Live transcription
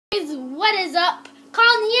guys, what is up?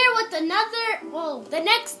 Colin here with the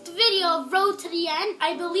next video of Road to the End.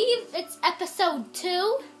 I believe it's episode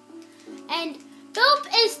 2. And Philip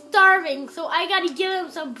is starving, so I gotta give him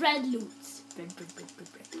some bread loots. Bread.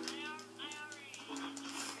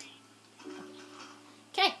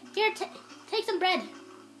 Okay, here, take some bread.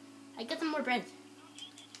 I got some more bread.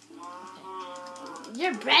 Okay.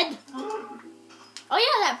 Your bread? Oh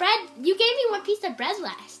yeah, that bread. You gave me one piece of bread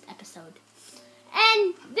last episode.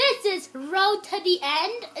 And this is Road to the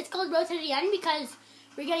End. It's called Road to the End because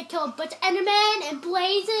we're going to kill a bunch of Endermen and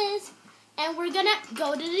blazes. And we're going to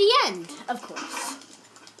go to the end, of course.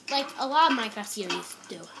 Like a lot of Minecraft series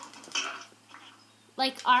do.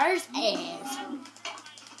 Like ours is.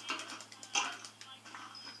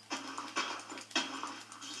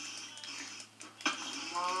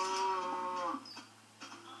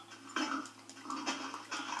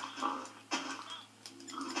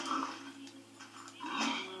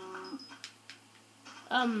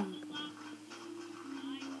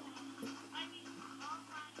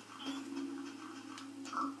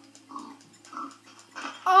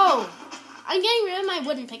 Oh, I'm getting rid of my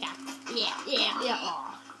wooden pickaxe. Yeah.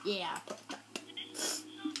 Oh, yeah.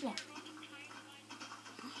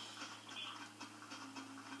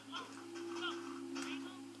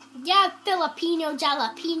 Yeah, Filipino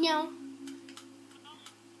jalapeno.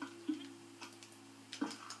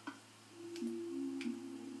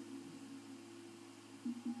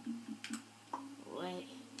 Wait.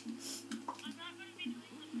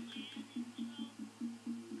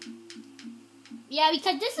 Yeah,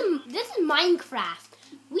 because this is Minecraft.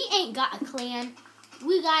 We ain't got a clan.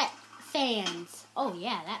 We got fans. Oh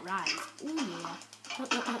yeah, that rhymes. Ooh yeah.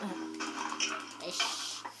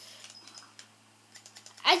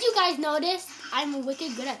 As you guys noticed, I'm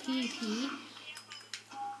wicked good at PvP.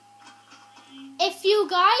 If you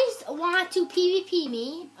guys want to PvP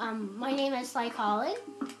me, my name is Sly Colin.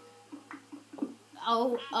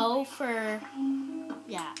 O for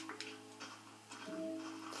yeah.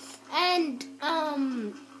 And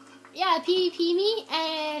yeah, PvP me,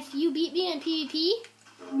 and if you beat me in PvP,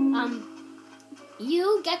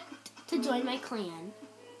 you get to join my clan.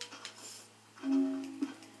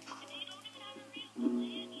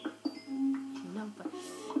 No, but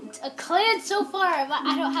it's a clan so far, but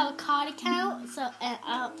I don't have a COD account, so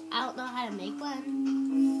I don't know how to make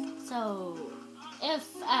one. So if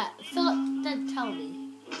Philip did tell me.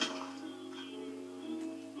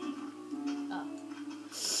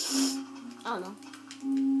 I don't know.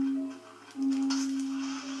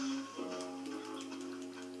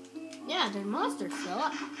 Yeah, they're monsters,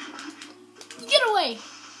 Philip. Get away!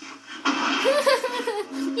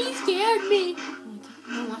 He scared me.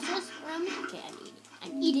 No monsters around me? Okay,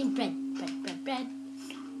 I'm eating bread.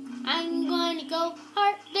 I'm going to go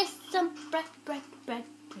harvest some bread.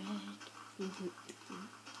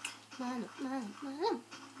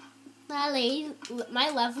 My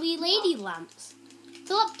lovely lady lumps.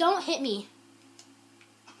 Philip, don't hit me.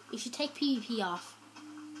 You should take PvP off.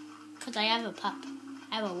 Because I have a pup.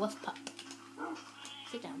 I have a wolf pup.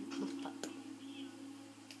 Sit down, wolf pup.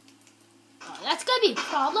 Oh, that's going to be a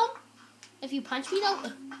problem if you punch me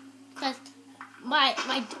though. Because my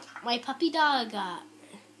puppy dog,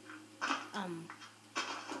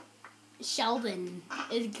 Sheldon,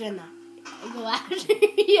 is gonna go after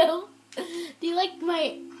you. Do you like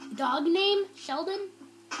my dog name, Sheldon?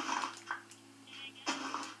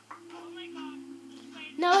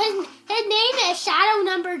 No, his name is Shadow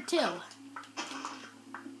number 2.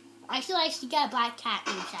 I feel like she got a black cat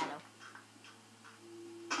named Shadow.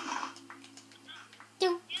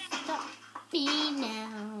 Don't stop me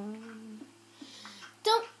now.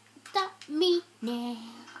 Don't stop me now.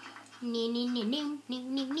 I'm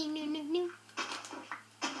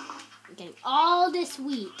getting all this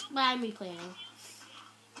wheat, but I'm replanting.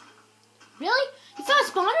 Really? You found a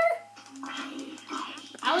spawner?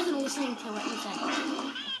 I wasn't listening to what you said.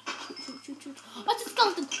 Shoot. What's a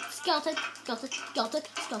skeleton? Skeleton.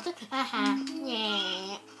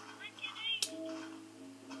 Yeah.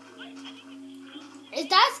 Is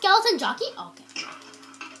that a skeleton jockey? Oh, okay.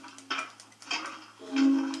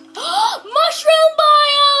 Mushroom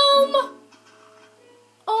biome!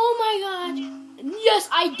 Oh my god. Yes,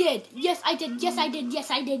 I did.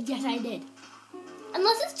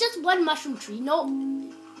 Unless it's just one mushroom tree. No.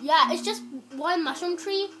 Yeah, it's just one mushroom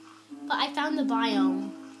tree, but I found the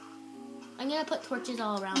biome. I'm gonna put torches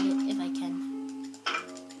all around it if I can.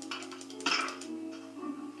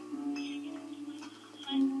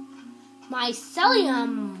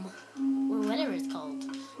 Mycelium, or whatever it's called.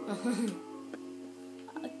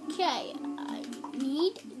 Okay, I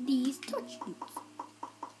need these torch boots.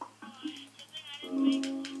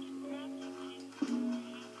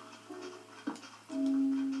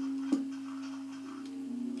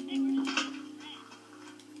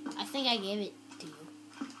 I gave it to you.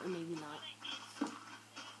 Or maybe not.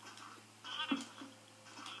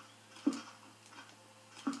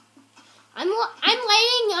 I'm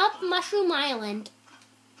lighting up Mushroom Island.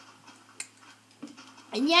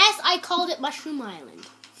 And yes, I called it Mushroom Island.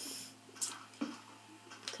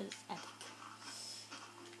 Because it's epic.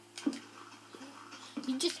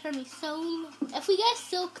 You just heard me so... If we get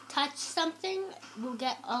silk touch something, we'll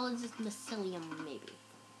get all of this mycelium, maybe.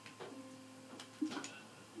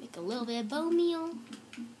 Make a little bit of bone meal.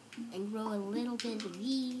 And grow a little bit of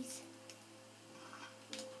these.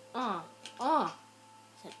 I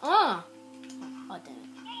said, oh, damn it.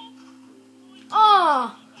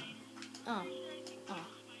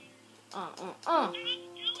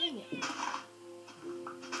 Dang it.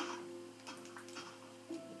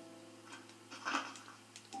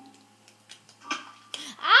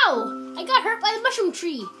 Ow! I got hurt by the mushroom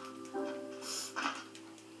tree.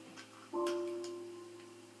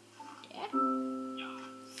 There.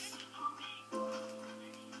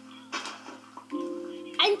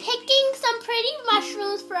 I'm picking some pretty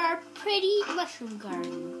mushrooms for our pretty mushroom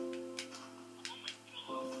garden.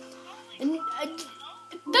 And,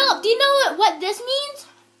 Philip, do you know what this means?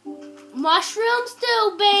 Mushroom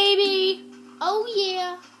stew, baby. Oh,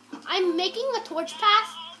 yeah. I'm making a torch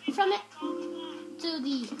path from it to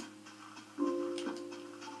the...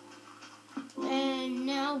 And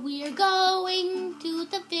now we are going to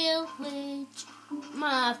the village,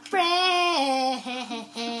 my friend.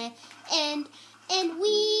 And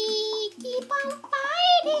we keep on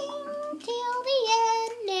fighting till the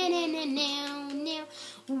end. Now.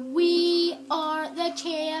 We are the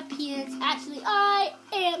champions. Actually, I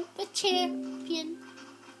am the champion.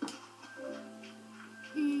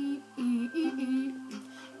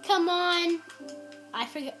 Come on. I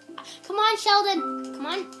forget. Come on, Sheldon. Come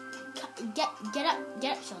on. Get up,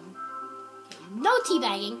 Sheldon. Okay, no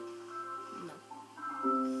teabagging. No.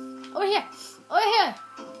 Over here. Oh,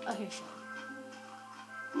 here, Sheldon.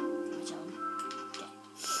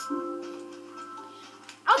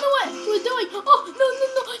 I don't know what he was doing. Oh, no.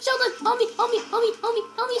 Sheldon, help me,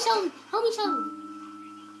 Sheldon. Help me, Sheldon.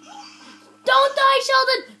 Don't die,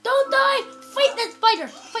 Sheldon. Don't die. Fight that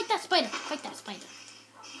spider.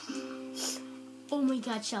 Oh my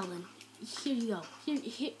God, Sheldon. Here you go.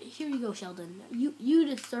 Here you go, Sheldon. You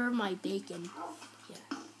deserve my bacon. Here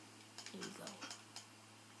you go.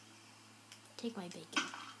 Take my bacon.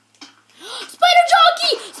 Spider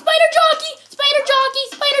jockey!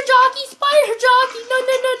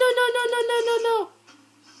 No.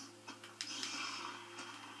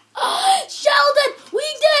 Sheldon, we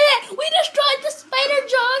did it! We destroyed the spider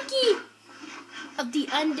jockey of the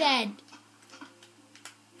undead.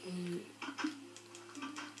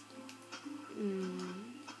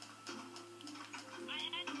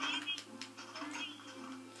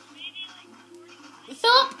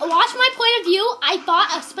 Philip, watch my point of view. I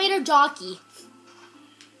bought a spider jockey.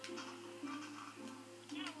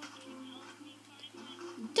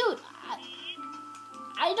 Dude,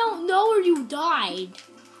 I don't know where you died.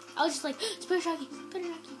 I was just like, spider jockey.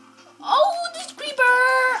 Oh, this creeper!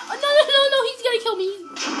 Oh, no, he's gonna kill me.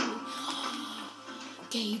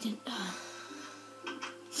 Okay, you didn't.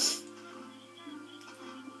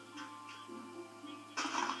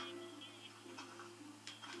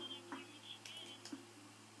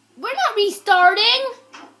 We're not restarting.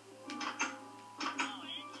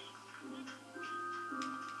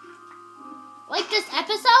 Like this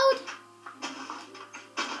episode?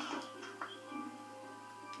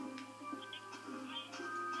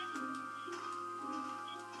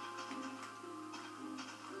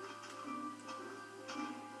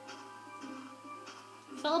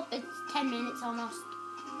 Philip, it's 10 minutes almost.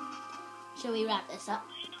 Should we wrap this up?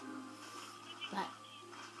 But,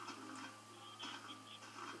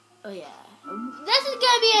 oh yeah. This is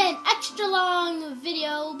gonna be an extra long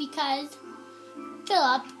video because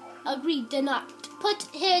Philip agreed to not put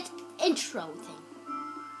his intro thing.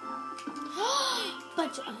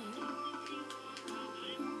 But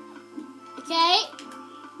okay.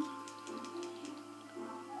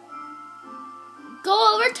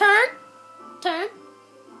 Go over, turn.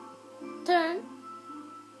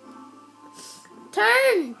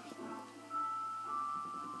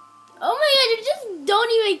 Oh my God, you just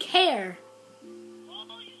don't even care.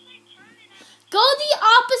 Go the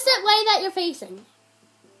opposite way that you're facing.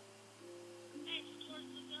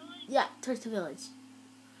 Yeah, towards the village.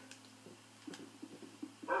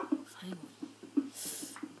 Finally.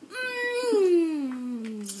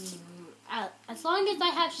 As long as I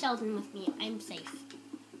have Sheldon with me, I'm safe.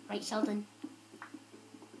 Right, Sheldon?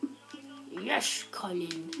 Yes,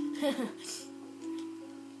 Colin.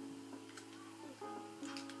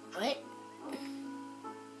 Wait.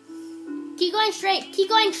 Keep going straight. Keep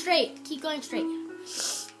going straight. Keep going straight.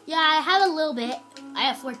 Yeah, I have a little bit. I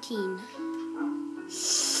have 14.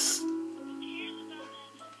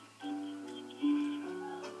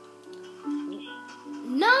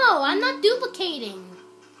 No, I'm not duplicating.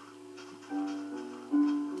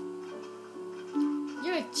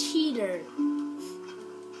 You're a cheater.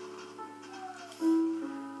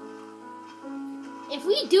 If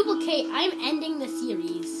we duplicate, I'm ending the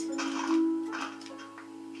series.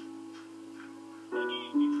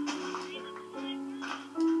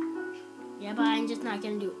 Yeah, but I'm just not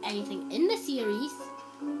gonna do anything in the series.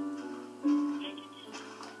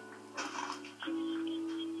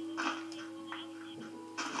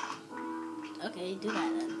 Okay, do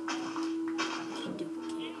that then.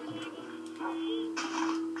 Duplicate.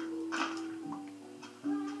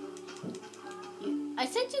 I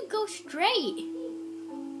said you go straight.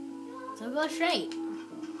 So go straight.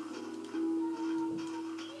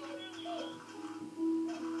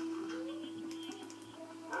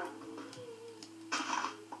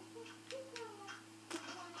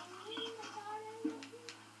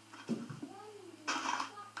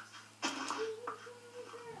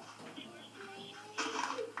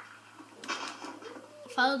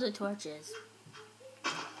 Follow the torches.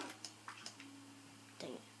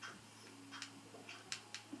 Dang it.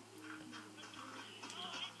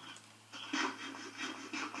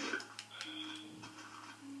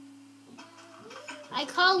 I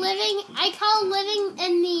call living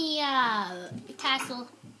in the castle.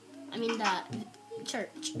 I mean the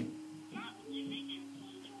church.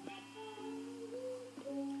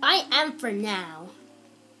 I am for now.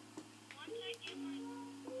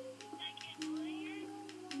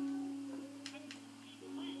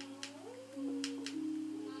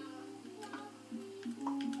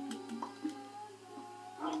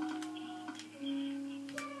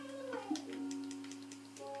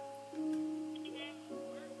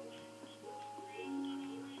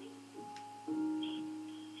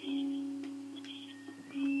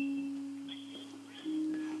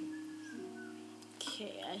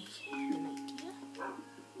 Okay, I have an idea.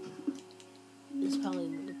 This probably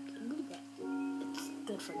will look good, but it's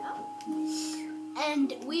good for now.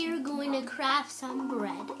 And we're going to craft some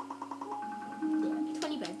bread. Yeah,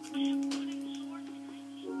 20 breads.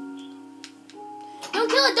 Don't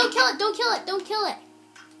kill it! Don't kill it! Don't kill it! Don't kill it!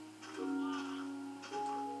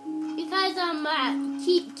 Because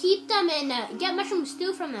keep them and get mushroom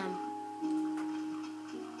stew from them.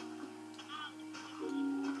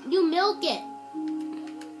 You milk it.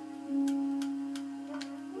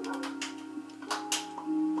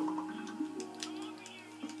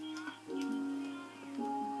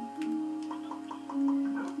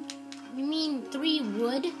 You mean 3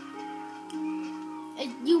 wood?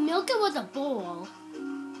 You milk it with a bowl.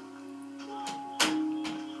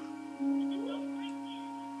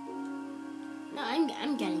 No,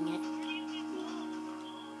 I'm getting it.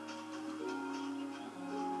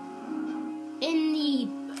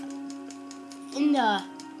 In the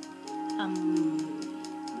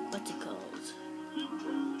what's it called?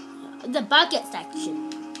 The bucket section.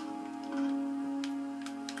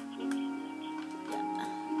 Yeah.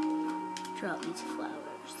 Drop these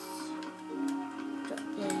flowers. Drop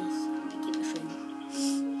this. Keep it shrimp.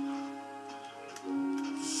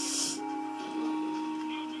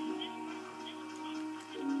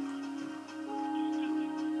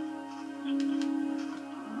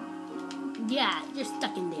 Yeah, you're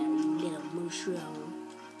stuck in there, you little mushroom.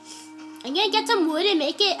 I'm gonna get some wood and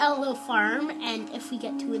make it a little farm, and if we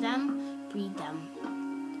get 2 of them, breed them.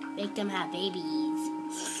 Make them have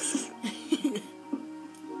babies.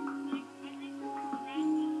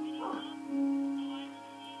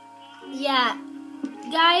 Yeah,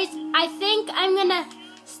 guys, I think I'm gonna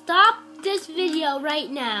stop this video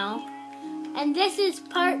right now. And this is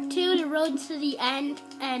part 2, the road to the end,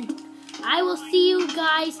 and I will see you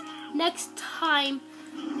guys next time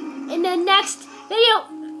in the next video.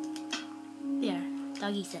 There,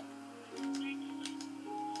 doggy sit.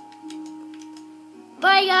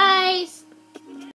 Bye, guys.